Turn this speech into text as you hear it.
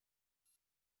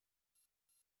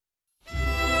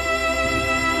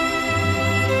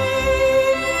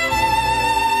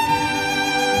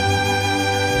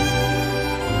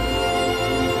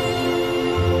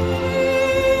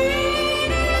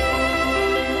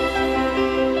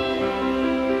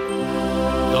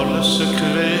Dans le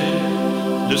secret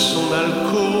de son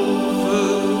alcôve,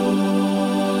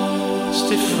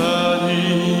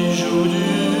 Stéphanie joue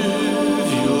du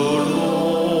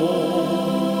violon.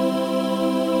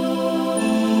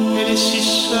 Elle est si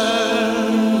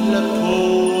seule, la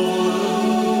pauvre,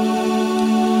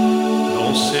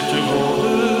 dans cette grande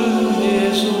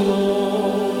maison.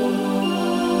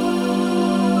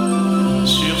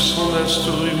 Sur son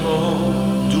instrument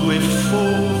doux et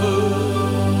fauve,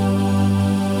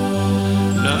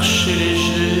 l'archer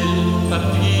léger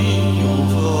papillon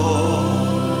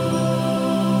vole.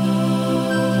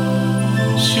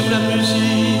 Sur la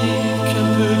musique un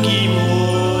peu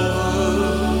guimauve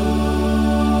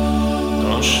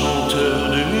d'un chanteur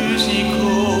de musique.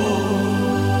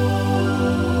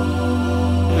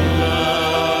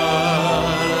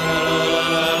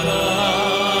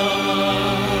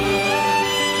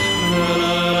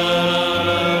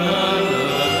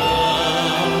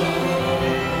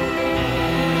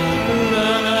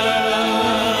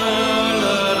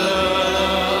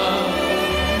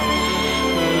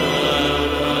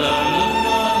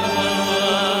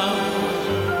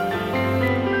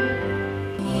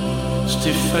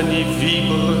 Stéphanie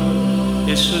vibre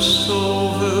et se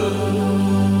sauve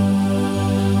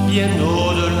bien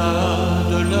au-delà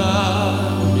de la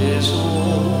maison.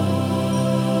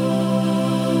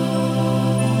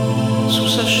 Sous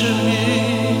sa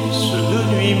chemise de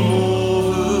nuit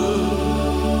mauve,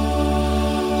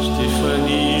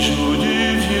 Stéphanie joue du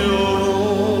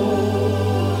violon.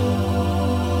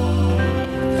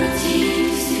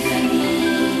 Petite Stéphanie,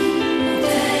 on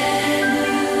t'aime.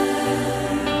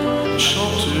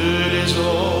 Chante les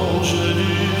anges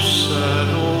du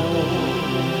salon.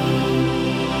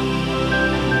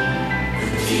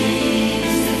 Petite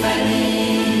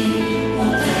Stéphanie, on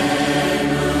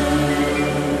t'aime.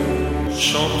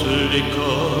 Chante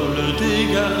l'école des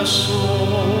garçons.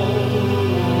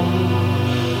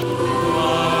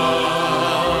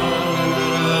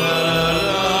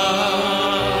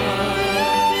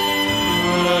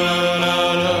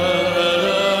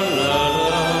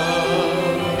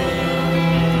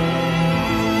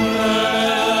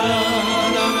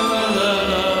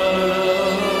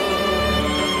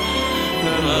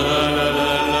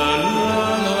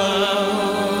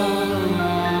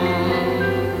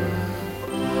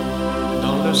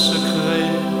 Dans le secret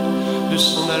de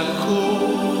son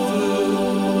alcôve,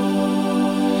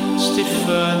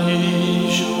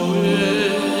 Stéphanie joue et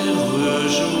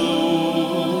rejoue.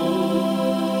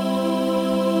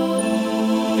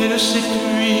 Elle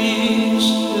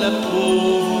s'épuise, la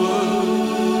pauvre.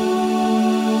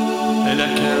 Elle a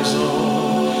 15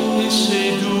 ans et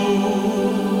c'est doux.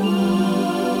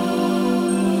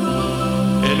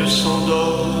 Elle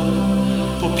s'endort,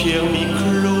 paupières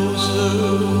mi-closes,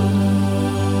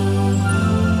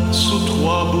 sous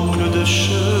 3 boucles de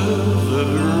cheveux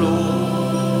blonds.